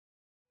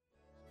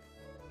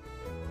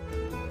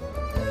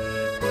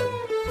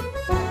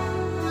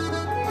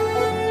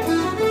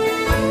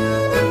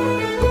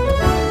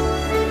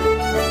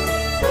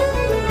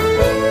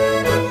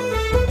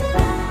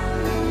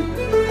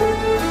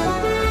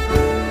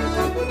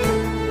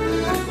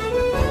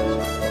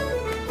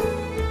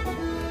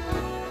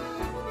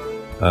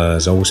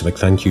As always, a big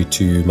thank you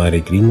to Mary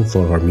Green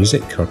for her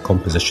music, her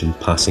composition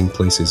Passing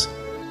Places.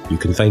 You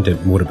can find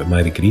out more about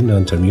Mary Green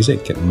and her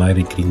music at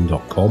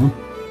marygreen.com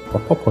or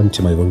pop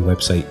onto my own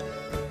website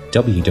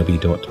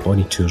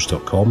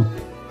www.bonnytours.com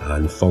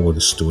and follow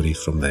the story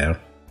from there.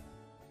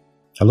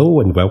 Hello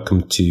and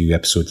welcome to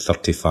episode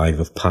 35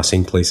 of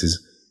Passing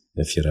Places.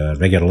 If you're a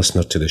regular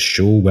listener to the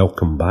show,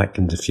 welcome back,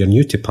 and if you're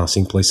new to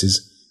Passing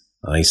Places,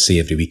 I say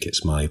every week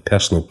it's my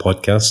personal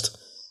podcast.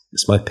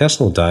 It's my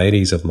personal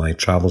diaries of my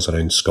travels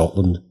around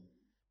Scotland,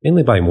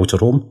 mainly by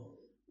motorhome,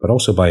 but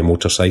also by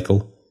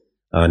motorcycle,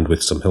 and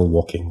with some hill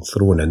walking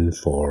thrown in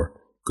for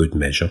good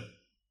measure.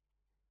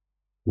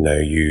 Now,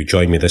 you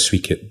join me this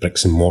week at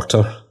Bricks and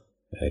Mortar.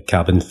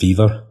 Cabin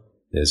fever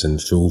is in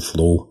full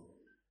flow.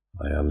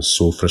 I am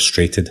so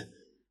frustrated.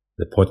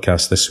 The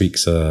podcast this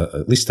week's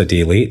at least a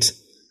day late,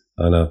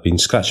 and I've been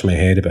scratching my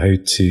head about how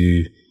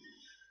to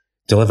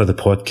deliver the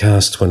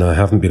podcast when I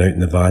haven't been out in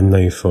the van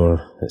now for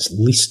at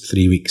least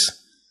 3 weeks.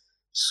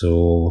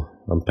 So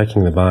I'm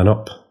picking the van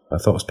up. I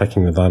thought I was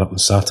picking the van up on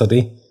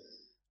Saturday.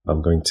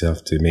 I'm going to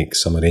have to make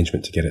some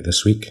arrangement to get it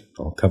this week.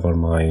 I'll cover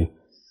my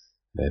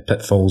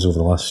pitfalls over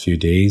the last few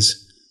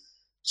days.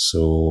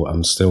 So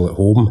I'm still at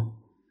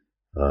home,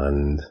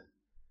 and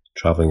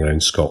travelling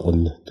around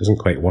Scotland doesn't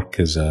quite work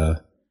as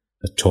a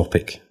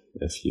topic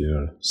if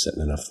you're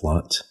sitting in a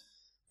flat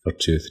for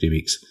 2 or 3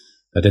 weeks.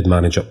 I did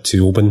manage up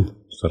to Oban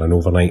for an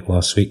overnight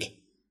last week,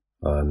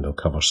 and I'll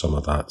cover some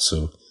of that.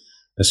 So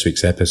this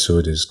week's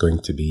episode is going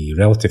to be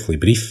relatively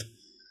brief,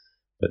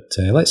 but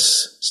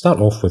let's start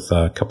off with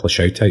a couple of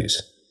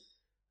shout-outs.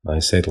 I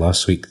said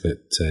last week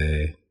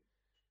that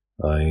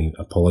I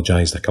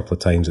apologised a couple of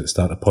times at the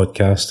start of the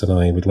podcast, and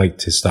I would like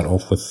to start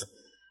off with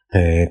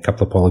a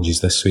couple of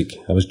apologies this week.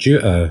 I was due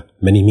a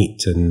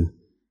mini-meet in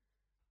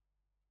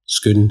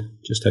Scone,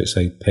 just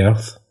outside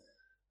Perth,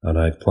 and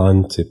I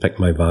planned to pick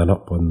my van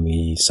up on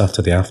the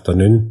Saturday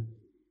afternoon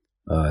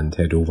and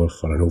head over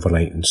for an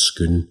overnight in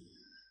Scone.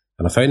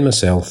 And I found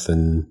myself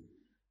in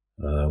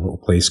a little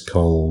place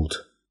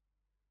called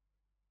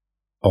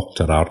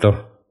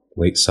Auchterarder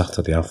late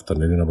Saturday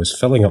afternoon, and I was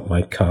filling up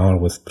my car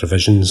with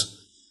provisions,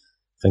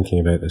 thinking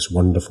about this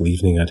wonderful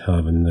evening I'd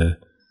have in the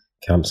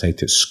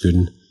campsite at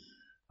Scone,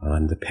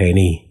 and the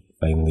penny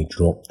finally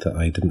dropped that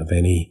I didn't have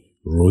any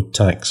road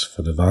tax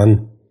for the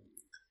van.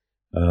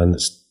 And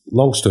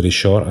long story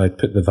short, I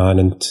put the van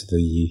into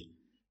the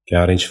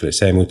garage for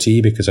its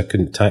MOT because I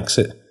couldn't tax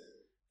it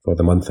for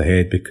the month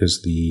ahead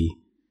because the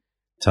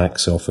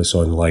tax office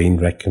online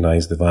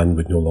recognised the van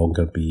would no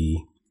longer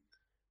be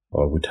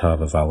or would have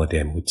a valid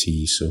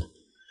MOT. So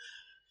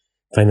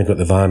finally got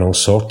the van all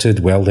sorted,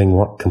 welding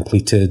work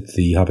completed,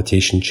 the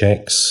habitation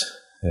checks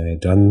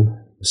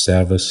done, the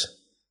service,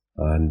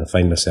 and I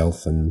find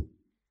myself in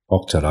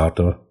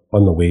Auchterarder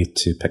on the way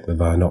to pick the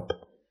van up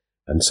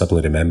and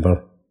suddenly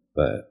remember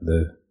that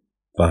the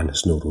van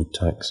has no road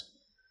tax.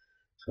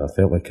 So I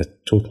felt like a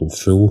total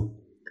fool,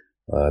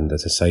 and I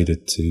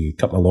decided to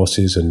cut my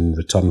losses and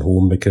return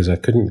home because I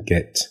didn't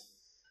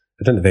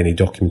have any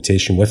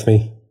documentation with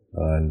me,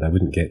 and I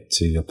wouldn't get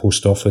to a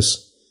post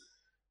office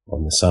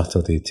on the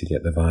Saturday to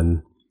get the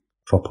van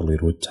properly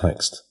road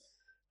taxed,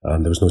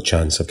 and there was no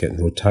chance of getting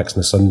road tax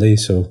on the Sunday.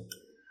 So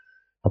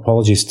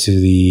apologies to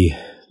the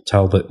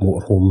Talbot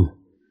Motorhome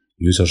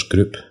users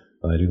group.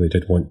 I really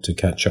did want to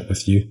catch up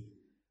with you,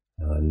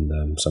 and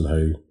I'm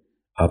somehow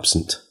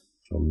absent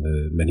from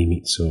the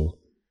mini-meet, so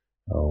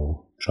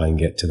I'll try and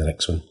get to the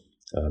next one,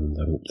 and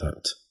I hope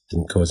that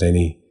didn't cause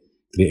any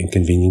great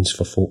inconvenience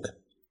for folk.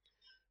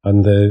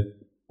 And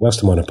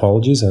whilst I'm on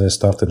apologies, I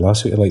started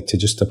last week, I'd like to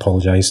just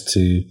apologise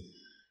to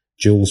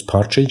Jules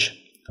Partridge.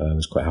 I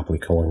was quite happily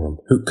calling him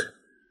Hook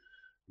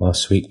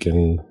last week,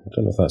 and I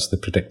don't know if that's the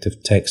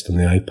predictive text on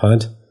the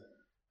iPad.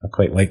 I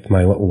quite liked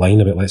my little line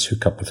about let's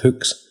hook up with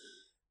hooks,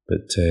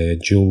 but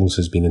Jules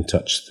has been in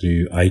touch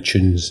through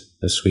iTunes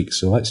this week,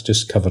 so let's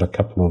just cover a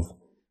couple of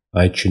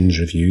iTunes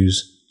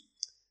reviews.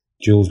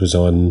 Jules was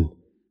on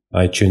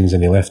iTunes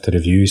and he left a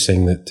review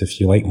saying that if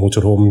you like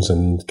motorhomes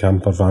and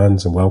camper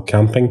vans and wild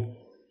camping,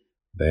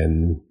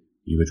 then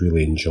you would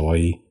really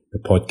enjoy the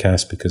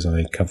podcast because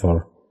I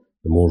cover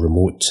the more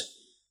remote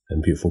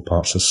and beautiful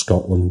parts of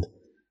Scotland,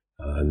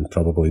 and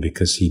probably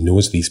because he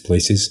knows these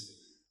places,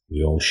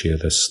 we all share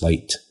this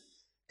slight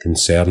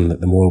concern that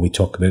the more we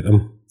talk about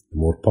them, the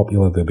more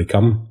popular they'll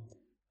become,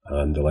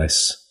 and the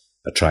less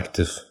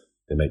attractive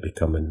they might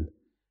become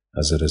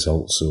as a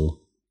result.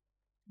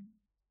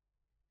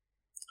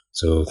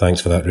 So thanks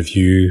for that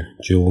review,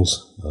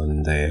 Jules,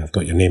 and I've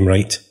got your name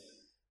right,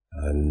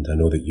 and I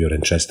know that you're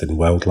interested in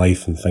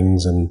wildlife and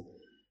things, and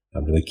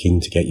I'm really keen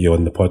to get you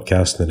on the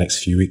podcast in the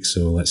next few weeks,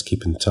 so let's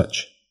keep in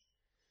touch.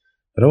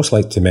 I'd also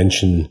like to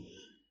mention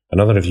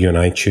another review on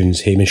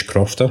iTunes, Hamish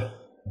Crofter,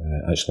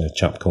 actually a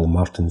chap called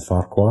Martin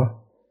Farquhar,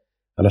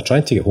 and I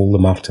tried to get hold of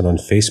Martin on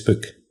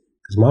Facebook,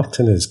 because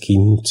Martin is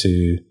keen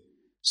to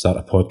start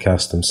a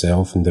podcast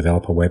himself and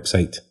develop a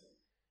website.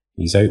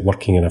 He's out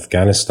working in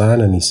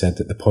Afghanistan, and he said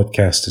that the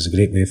podcast is a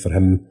great way for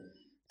him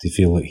to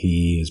feel that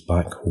he is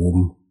back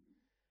home,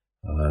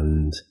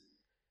 and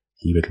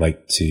he would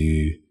like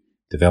to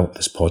develop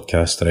this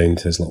podcast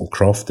around his little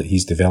croft that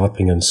he's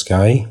developing on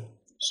Skye.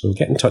 So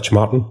get in touch,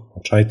 Martin.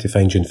 I tried to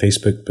find you on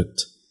Facebook, but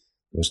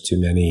there was too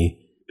many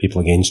people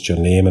against your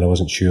name and I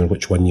wasn't sure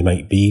which one you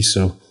might be.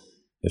 So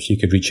if you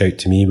could reach out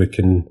to me, we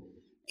can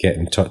get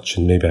in touch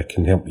and maybe I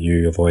can help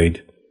you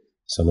avoid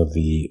some of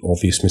the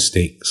obvious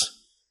mistakes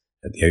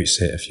at the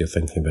outset if you're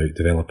thinking about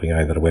developing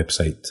either a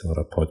website or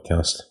a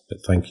podcast.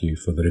 But thank you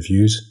for the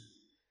reviews.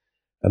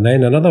 And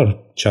then another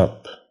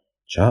chap,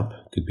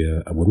 could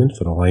be a woman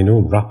for all I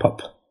know, Wrap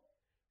Up,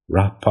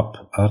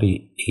 RAHPUP. I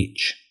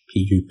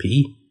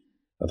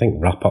think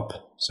Wrap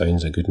Up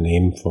sounds a good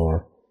name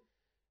for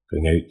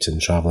going out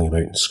and travelling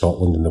about in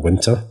Scotland in the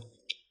winter.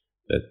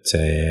 But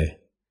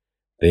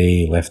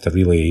they left a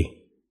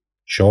really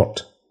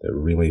short, but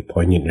really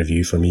poignant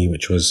review for me,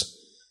 which was,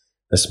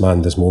 "This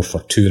man does more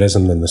for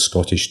tourism than the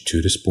Scottish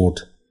Tourist Board.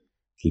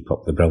 Keep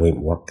up the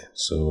brilliant work."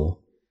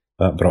 So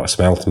that brought a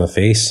smile to my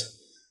face.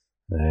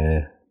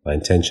 My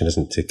intention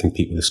isn't to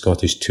compete with the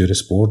Scottish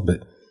Tourist Board,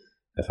 but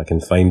if I can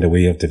find a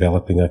way of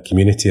developing a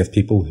community of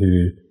people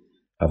who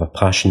have a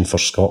passion for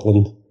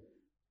Scotland,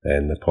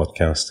 then the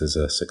podcast is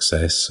a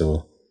success.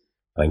 So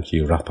thank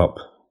you, Wrap Up,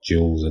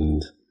 Jules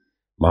and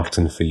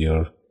Martin, for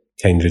your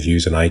kind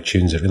reviews on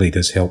iTunes. It really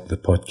does help the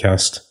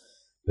podcast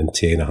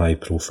maintain a high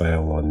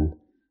profile on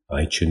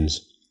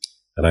iTunes.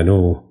 And I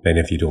know many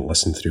of you don't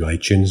listen through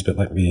iTunes, but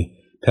let me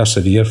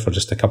persevere for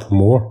just a couple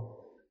more.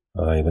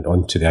 I went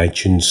onto the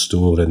iTunes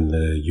store in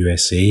the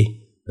USA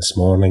this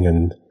morning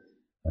and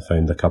I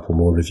found a couple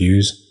more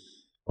reviews.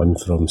 One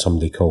from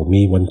somebody called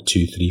me,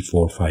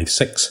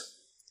 123456.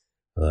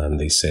 And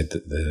they said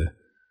that the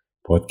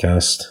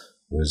podcast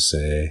was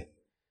a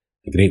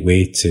great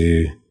way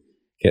to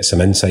get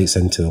some insights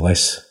into the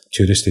less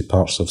touristy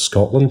parts of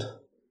Scotland.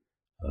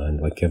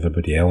 And like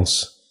everybody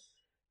else,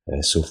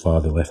 so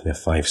far they left me a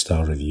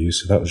 5-star review,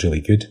 so that was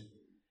really good.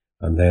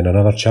 And then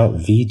another chap,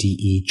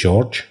 VDE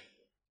George,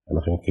 and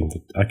I think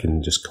I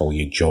can just call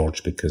you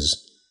George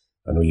because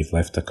I know you've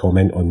left a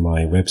comment on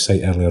my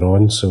website earlier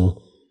on.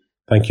 So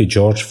thank you,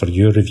 George, for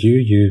your review.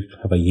 You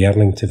have a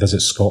yearning to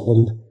visit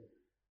Scotland,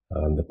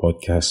 and the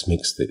podcast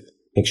makes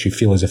you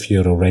feel as if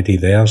you're already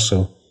there.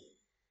 So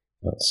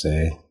that's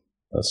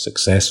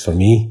success for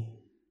me,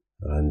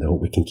 and I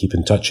hope we can keep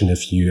in touch. And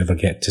if you ever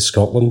get to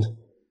Scotland,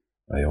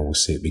 I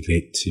always say it'd be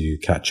great to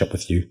catch up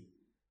with you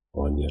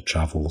on your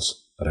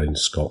travels around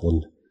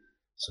Scotland.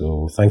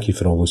 So thank you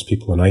for all those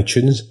people on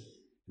iTunes.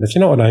 And if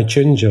you're not on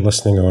iTunes, you're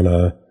listening on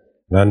an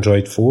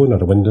Android phone or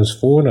a Windows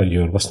phone, or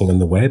you're listening on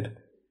the web,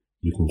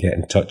 you can get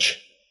in touch.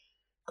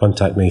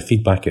 Contact me,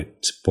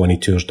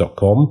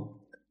 feedback@bonnytours.com.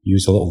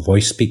 Use the little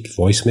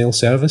voicemail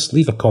service.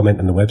 Leave a comment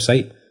on the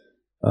website.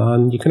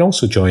 And you can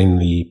also join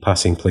the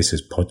Passing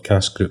Places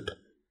podcast group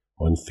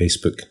on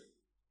Facebook.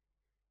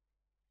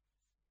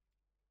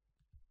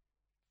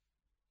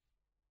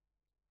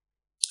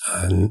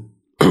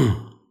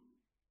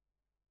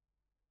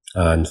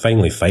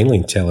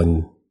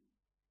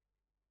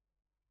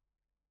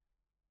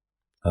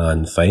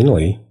 And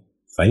finally,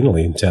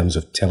 in terms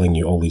of telling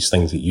you all these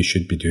things that you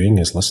should be doing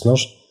as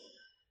listeners,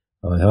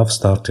 I have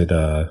started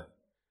a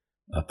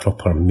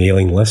proper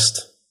mailing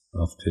list.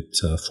 I've put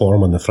a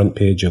form on the front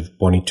page of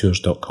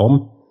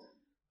bonnytours.com,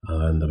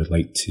 and I would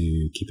like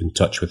to keep in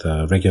touch with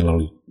a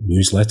regular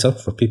newsletter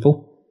for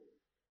people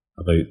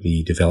about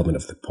the development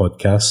of the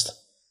podcast.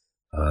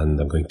 And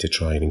I'm going to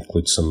try and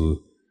include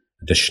some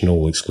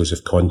additional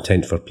exclusive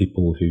content for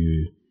people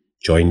who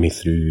join me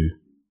through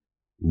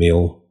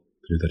mail,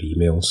 through their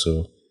email.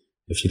 So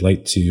if you'd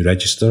like to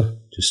register,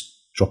 just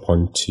drop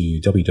on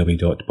to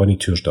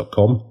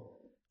www.bonnytours.com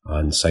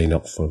and sign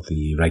up for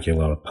the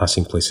regular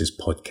Passing Places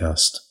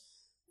podcast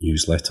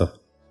newsletter.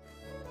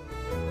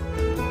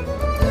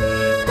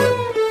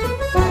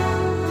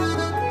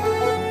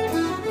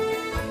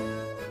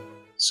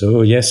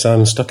 So yes,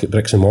 I'm stuck at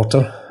bricks and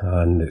mortar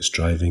and it's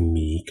driving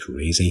me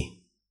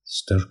crazy,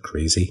 stir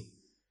crazy.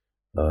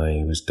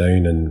 I was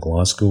down in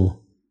Glasgow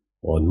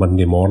on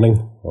Monday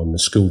morning on the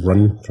school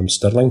run from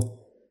Stirling,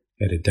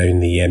 headed down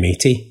the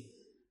M80,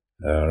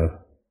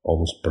 our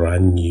almost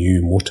brand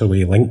new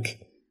motorway link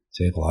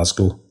to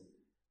Glasgow,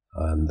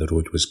 and the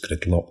road was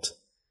gridlocked.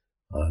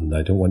 And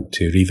I don't want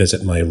to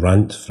revisit my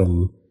rant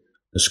from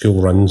the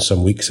school run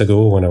some weeks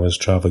ago when I was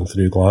travelling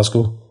through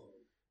Glasgow.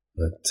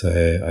 But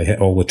I hit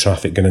all the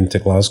traffic going into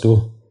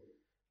Glasgow.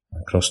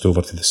 I crossed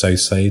over to the south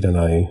side and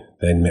I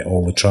then met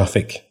all the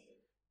traffic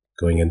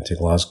going into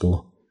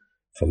Glasgow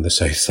from the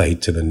south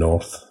side to the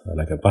north.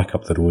 And I got back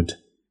up the road,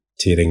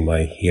 tearing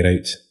my hair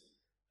out.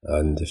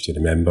 And if you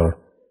remember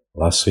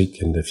last week,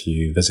 and if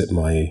you visit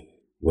my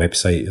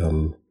website,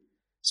 I'm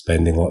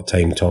spending a lot of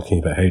time talking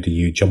about how do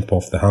you jump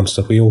off the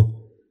hamster wheel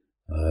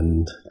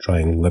and try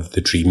and live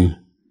the dream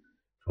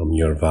from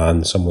your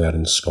van somewhere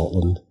in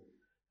Scotland.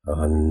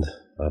 And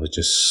I was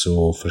just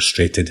so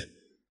frustrated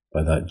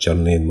by that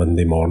journey on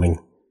Monday morning,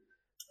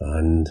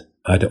 and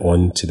add it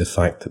on to the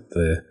fact that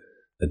the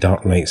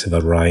dark nights have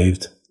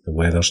arrived, the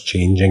weather's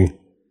changing,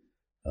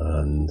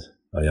 and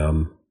I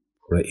am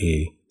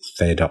pretty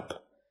fed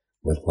up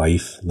with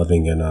life,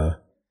 living in a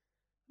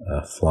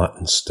flat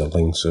in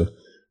Stirling. So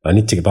I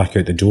need to get back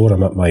out the door.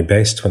 I'm at my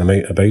best when I'm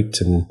out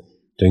about and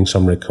doing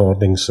some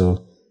recording,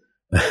 so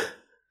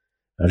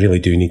I really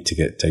do need to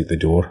get out the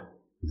door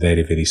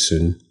very, very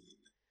soon.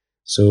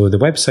 So the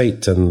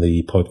website and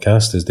the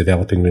podcast is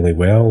developing really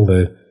well.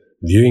 The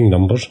viewing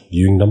numbers,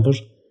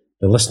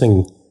 the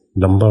listening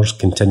numbers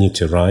continue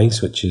to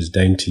rise, which is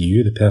down to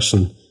you, the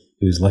person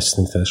who's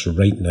listening to this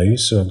right now.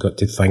 So I've got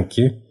to thank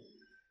you.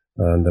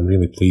 And I'm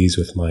really pleased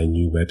with my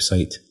new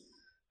website.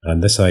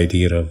 And this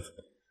idea of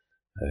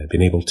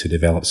being able to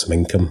develop some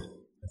income.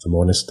 If I'm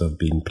honest, I've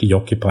been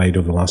preoccupied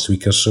over the last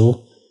week or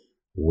so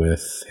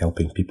with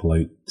helping people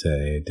out,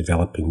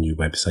 developing new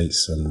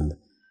websites and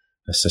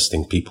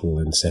assisting people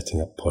in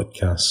setting up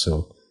podcasts.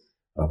 So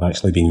I've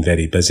actually been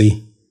very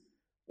busy,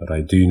 but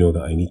I do know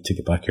that I need to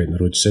get back out on the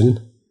road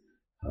soon.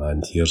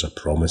 And here's a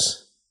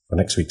promise. For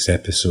next week's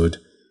episode,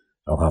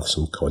 I'll have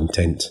some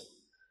content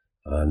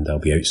and I'll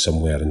be out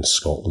somewhere in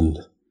Scotland.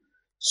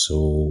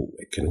 So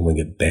it can only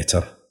get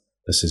better.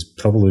 This has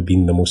probably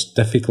been the most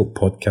difficult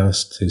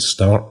podcast to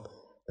start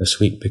this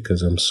week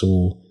because I'm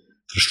so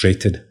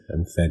frustrated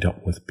and fed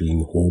up with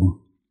being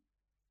home.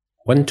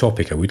 One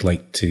topic I would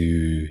like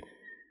to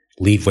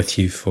leave with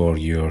you for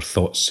your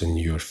thoughts and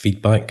your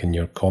feedback and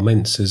your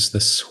comments is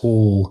this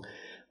whole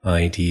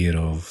idea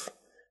of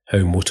how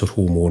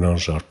motorhome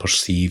owners are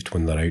perceived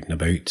when they're out and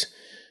about.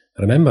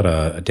 I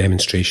remember a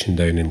demonstration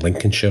down in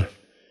Lincolnshire.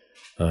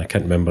 I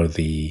can't remember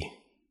the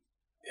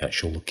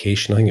actual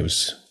location. I think it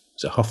was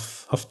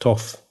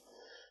Hufftoff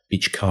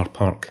Beach Car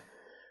Park,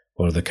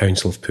 where the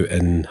council have put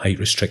in height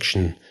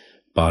restriction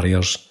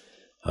barriers,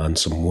 and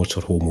some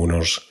motorhome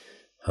owners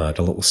had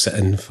a little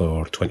sit-in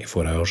for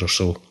 24 hours or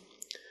so.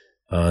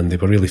 And they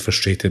were really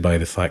frustrated by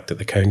the fact that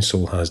the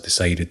council has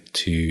decided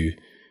to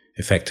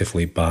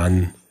effectively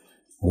ban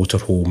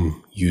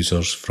motorhome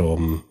users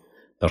from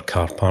their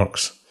car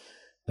parks.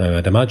 Now,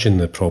 I'd imagine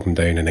the problem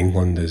down in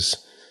England is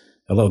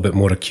a little bit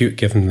more acute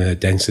given the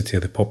density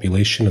of the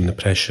population and the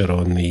pressure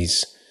on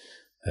these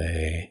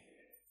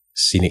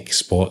scenic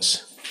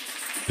spots.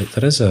 But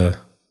there is that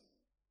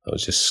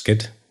was just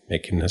Skid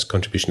making his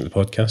contribution to the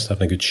podcast,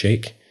 having a good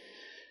shake.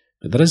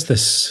 But there is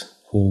this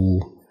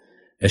whole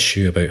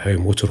issue about how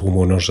motorhome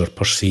owners are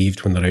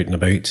perceived when they're out and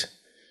about.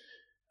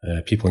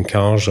 People in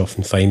cars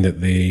often find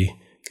that they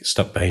get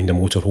stuck behind a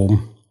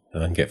motorhome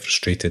and get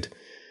frustrated.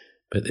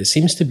 But it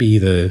seems to be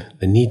the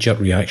knee-jerk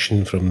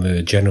reaction from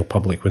the general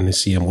public when they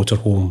see a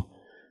motorhome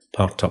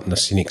parked up in a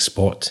scenic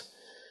spot,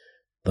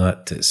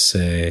 that it's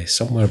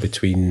somewhere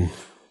between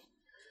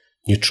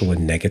neutral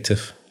and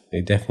negative.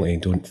 They definitely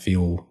don't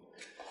feel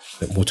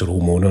that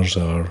motorhome owners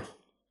are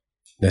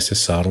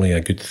necessarily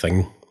a good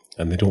thing,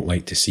 and they don't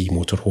like to see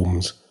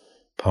motorhomes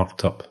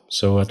parked up.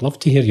 So I'd love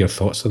to hear your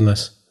thoughts on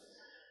this.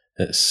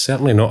 It's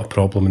certainly not a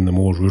problem in the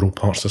more rural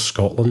parts of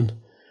Scotland,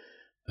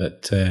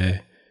 but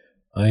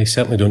I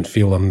certainly don't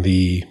feel I'm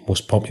the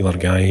most popular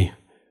guy,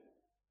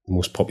 the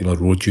most popular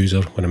road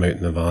user when I'm out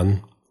in the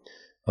van.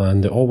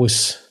 And it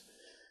always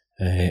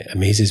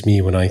amazes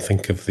me when I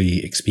think of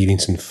the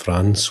experience in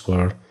France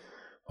where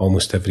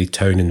almost every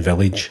town and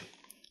village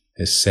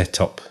is set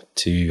up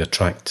to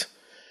attract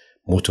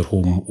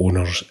motorhome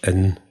owners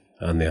in,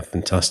 and they have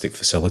fantastic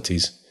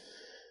facilities.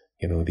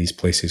 You know, these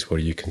places where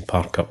you can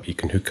park up, you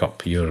can hook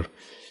up your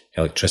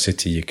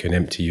electricity, you can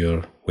empty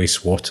your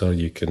wastewater,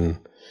 you can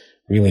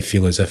really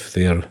feel as if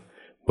they're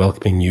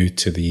welcoming you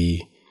to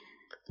the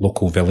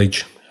local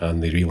village,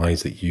 and they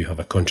realise that you have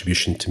a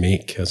contribution to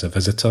make as a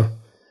visitor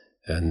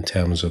in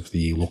terms of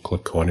the local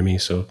economy.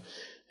 So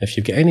if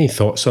you've got any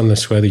thoughts on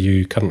this, whether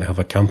you currently have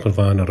a camper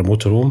van or a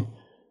motorhome,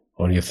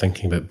 or you're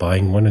thinking about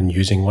buying one and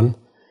using one,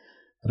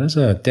 there is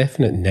a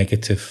definite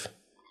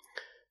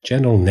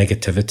general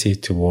negativity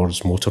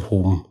towards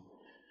motorhome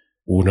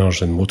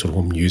owners and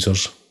motorhome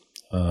users,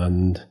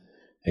 and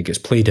it gets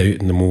played out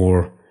in the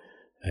more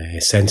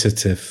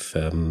sensitive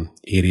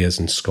areas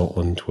in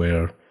Scotland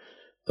where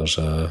there's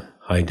a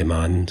high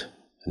demand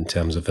in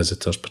terms of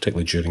visitors,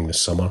 particularly during the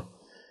summer.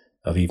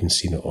 I've even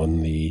seen it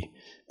on the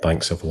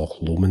banks of Loch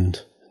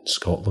Lomond in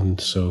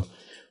Scotland. So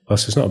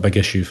whilst it's not a big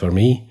issue for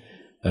me,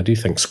 I do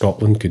think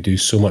Scotland could do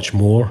so much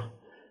more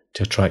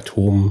to attract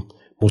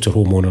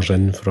motorhome owners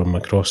in from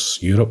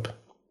across Europe.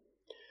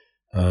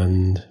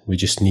 And we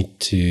just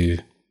need to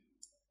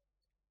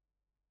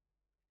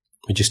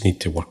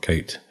work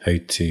out how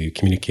to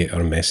communicate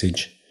our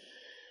message.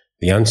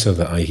 The answer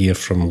that I hear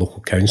from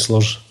local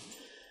councillors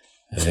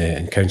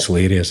in council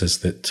areas is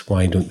that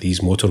why don't these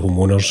motorhome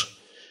owners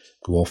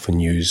go off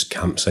and use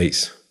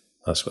campsites?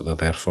 That's what they're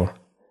there for.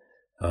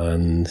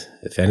 And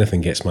if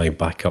anything gets my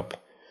back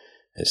up,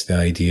 it's the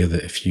idea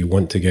that if you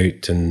want to go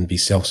out and be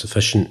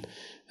self-sufficient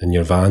in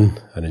your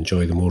van and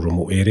enjoy the more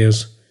remote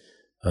areas,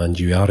 and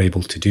you are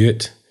able to do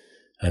it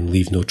and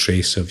leave no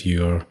trace of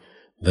your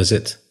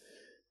visit,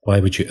 why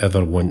would you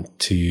ever want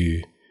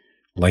to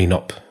line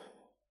up,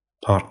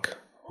 park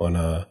on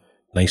a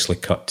nicely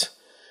cut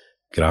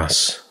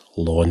grass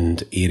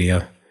lawned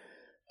area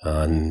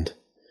and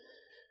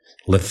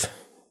live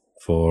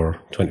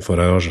for 24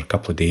 hours or a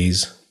couple of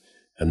days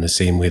in the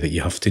same way that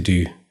you have to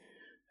do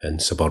in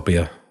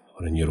suburbia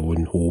or in your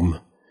own home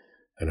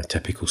in a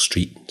typical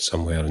street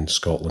somewhere in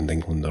Scotland,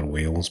 England or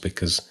Wales,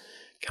 because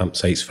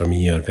campsites for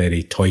me are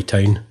very toy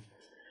town.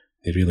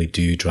 They really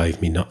do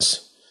drive me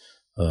nuts.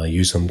 I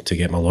use them to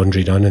get my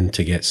laundry done and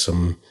to get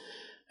some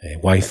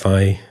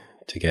Wi-Fi,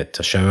 to get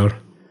a shower,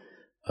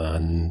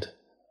 and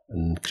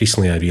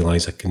increasingly I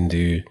realise I can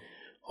do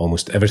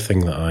almost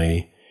everything that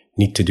I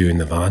need to do in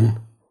the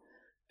van,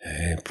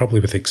 probably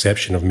with the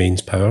exception of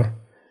mains power.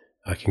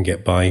 I can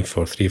get by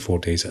for 3 or 4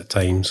 days at a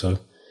time. So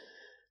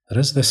there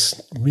is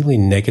this really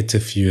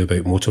negative view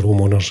about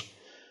motorhome owners,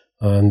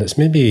 and it's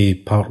maybe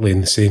partly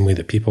in the same way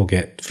that people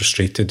get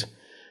frustrated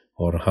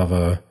or have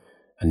a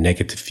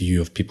negative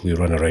view of people who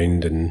run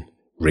around in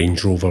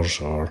Range Rovers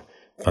or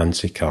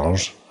fancy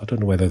cars. I don't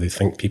know whether they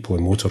think people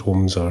in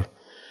motorhomes are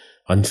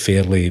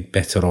unfairly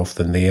better off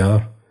than they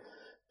are,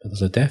 but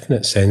there's a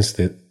definite sense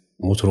that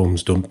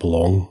motorhomes don't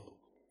belong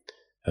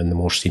in the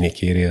more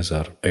scenic areas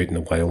or out in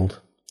the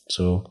wild.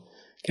 So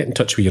get in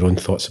touch with your own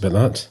thoughts about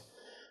that.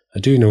 I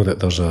do know that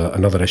there's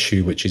another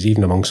issue, which is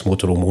even amongst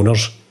motorhome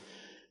owners,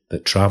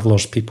 that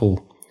travellers,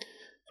 people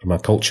from a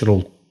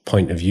cultural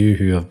point of view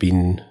who have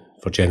been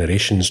for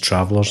generations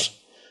travellers,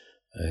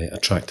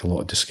 attract a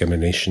lot of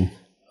discrimination,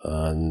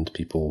 and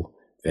people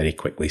very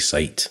quickly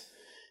cite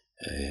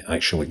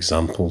actual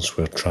examples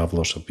where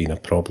travellers have been a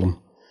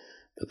problem.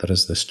 But there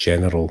is this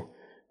general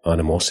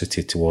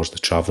animosity towards the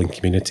travelling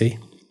community,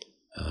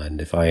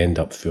 and if I end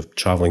up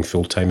travelling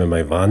full-time in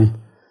my van,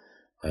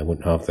 I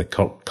won't have the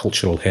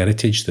cultural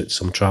heritage that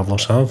some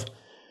travellers have.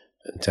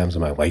 In terms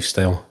of my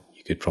lifestyle,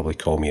 you could probably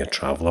call me a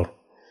traveller,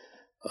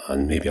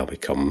 and maybe I'll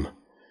become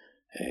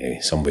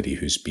somebody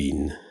who's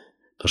been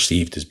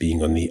perceived as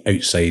being on the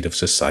outside of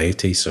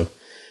society. So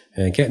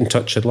get in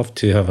touch. I'd love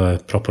to have a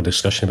proper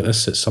discussion about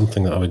this. It's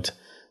something that I would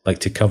like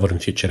to cover in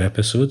future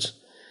episodes,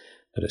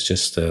 but it's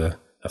just a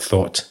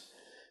thought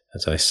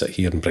as I sit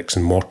here in bricks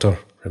and mortar,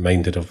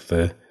 reminded of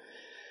the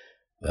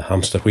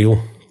hamster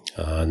wheel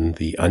and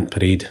the ant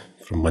parade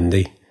from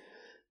Monday,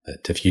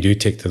 that if you do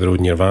take to the road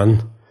in your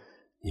van,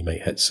 you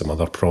might hit some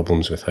other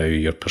problems with how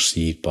you're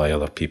perceived by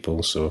other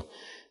people. So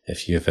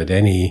if you've had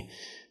any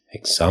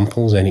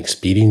examples, any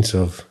experience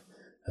of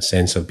a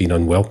sense of being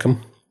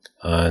unwelcome,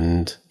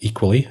 and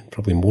equally,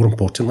 probably more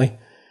importantly,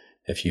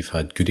 if you've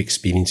had good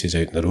experiences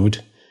out on the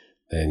road,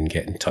 then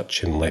get in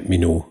touch and let me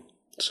know.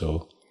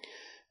 So,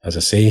 as I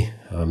say,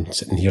 I'm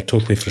sitting here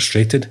totally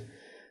frustrated.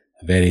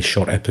 A very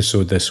short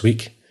episode this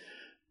week.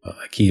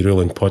 A key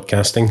rule in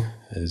podcasting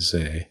is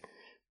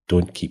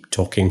don't keep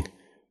talking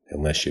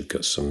unless you've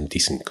got some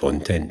decent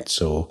content.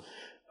 So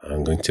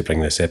I'm going to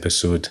bring this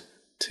episode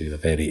to a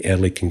very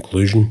early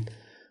conclusion,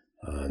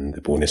 and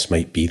the bonus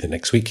might be that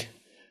next week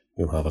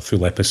we'll have a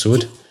full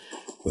episode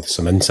with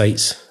some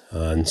insights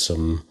and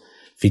some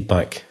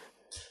feedback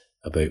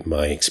about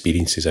my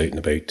experiences out and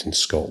about in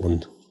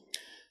Scotland.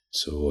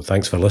 So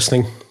thanks for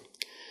listening.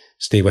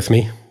 Stay with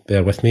me,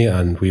 bear with me,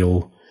 and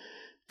we'll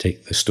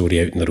take the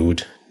story out on the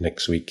road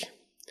next week.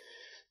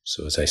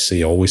 So as I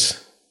say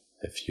always,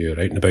 if you're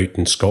out and about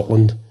in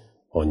Scotland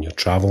on your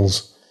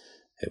travels,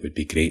 it would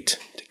be great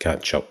to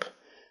catch up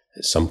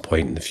at some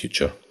point in the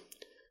future.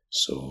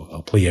 So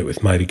I'll play out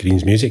with Mary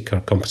Green's music,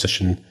 our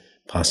composition,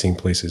 Passing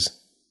Places.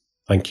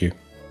 Thank you.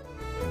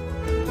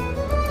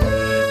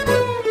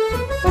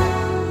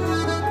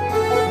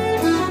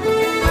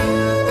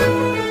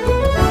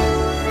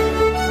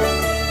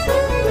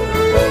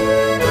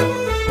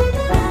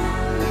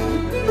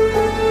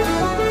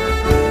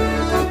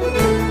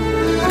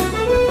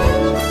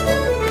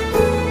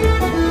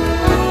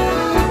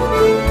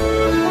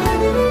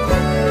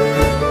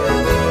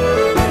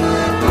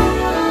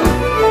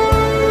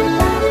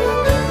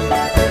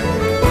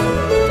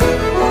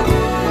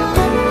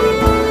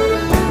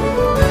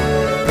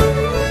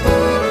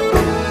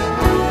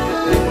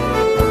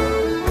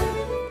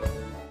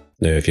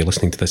 Now, if you're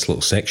listening to this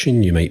little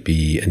section, you might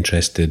be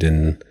interested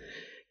in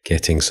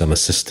getting some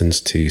assistance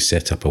to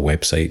set up a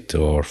website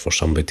or for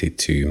somebody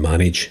to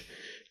manage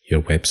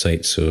your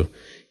website. So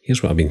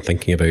here's what I've been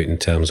thinking about in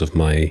terms of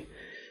my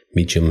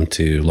medium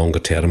to longer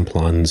term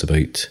plans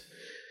about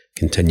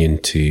continuing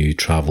to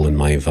travel in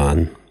my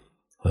van.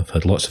 I've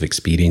had lots of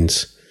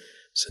experience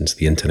since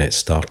the internet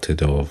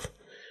started of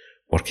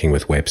working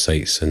with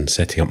websites and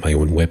setting up my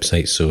own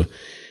website. So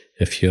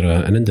if you're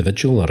an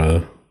individual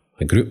or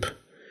a group,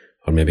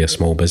 or maybe a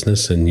small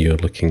business, and you're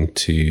looking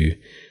to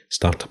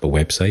start up a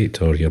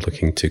website, or you're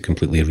looking to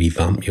completely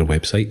revamp your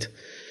website,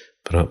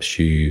 perhaps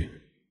you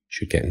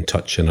should get in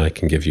touch and I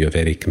can give you a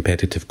very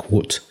competitive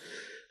quote.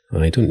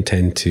 I don't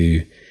intend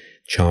to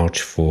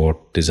charge for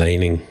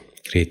designing,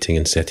 creating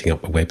and setting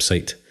up a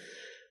website.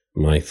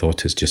 My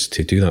thought is just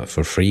to do that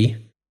for free,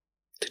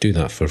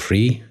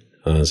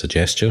 as a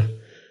gesture,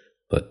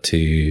 but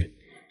to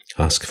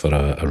ask for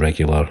a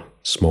regular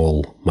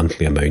small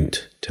monthly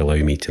amount to allow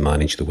me to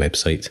manage the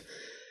website.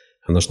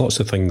 And there's lots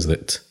of things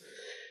that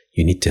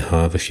you need to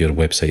have if your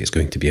website is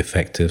going to be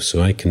effective.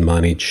 So I can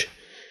manage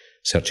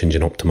search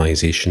engine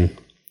optimization.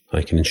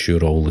 I can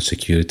ensure all the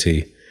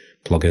security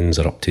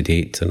plugins are up to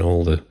date and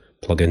all the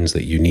plugins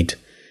that you need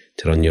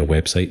to run your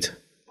website.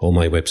 All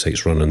my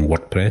websites run on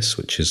WordPress,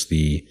 which is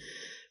the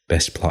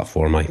best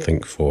platform, I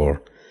think,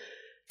 for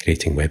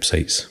creating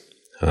websites.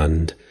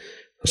 And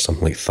there's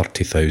something like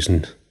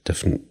 30,000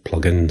 different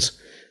plugins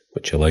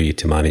which allow you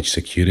to manage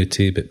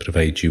security but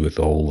provide you with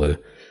all the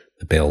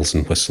bells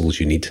and whistles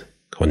you need.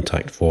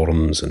 Contact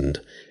forums and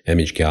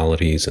image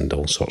galleries and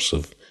all sorts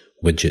of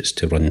widgets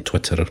to run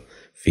Twitter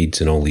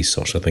feeds and all these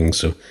sorts of things.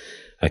 So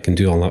I can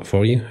do all that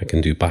for you. I can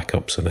do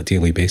backups on a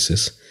daily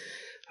basis.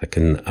 I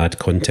can add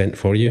content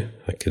for you.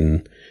 I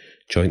can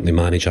jointly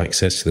manage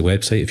access to the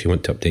website if you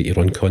want to update your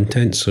own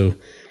content. So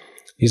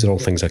these are all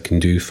things I can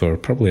do for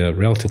probably a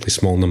relatively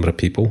small number of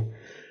people,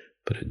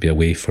 but it'd be a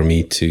way for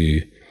me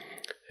to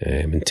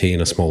maintain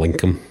a small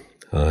income,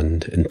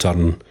 and in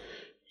turn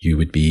you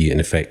would be in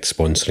effect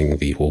sponsoring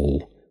the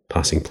whole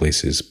Passing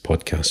Places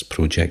podcast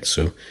project.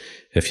 So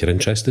if you're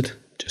interested,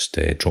 just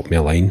drop me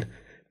a line.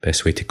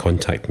 Best way to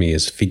contact me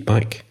is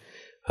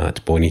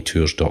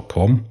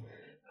feedback@bonnietours.com.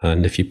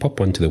 And if you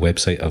pop onto the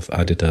website, I've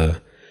added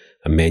a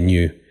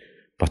menu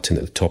button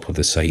at the top of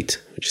the site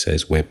which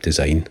says web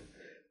design.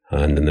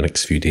 And in the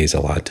next few days,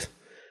 I'll add a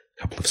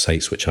couple of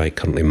sites which I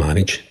currently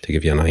manage to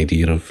give you an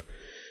idea of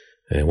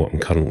what I'm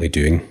currently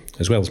doing,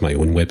 as well as my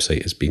own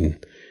website has been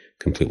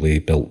completely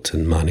built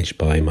and managed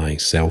by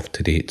myself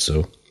to date.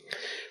 So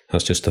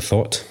that's just a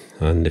thought.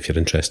 And if you're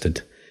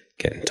interested,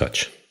 get in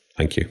touch.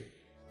 Thank you.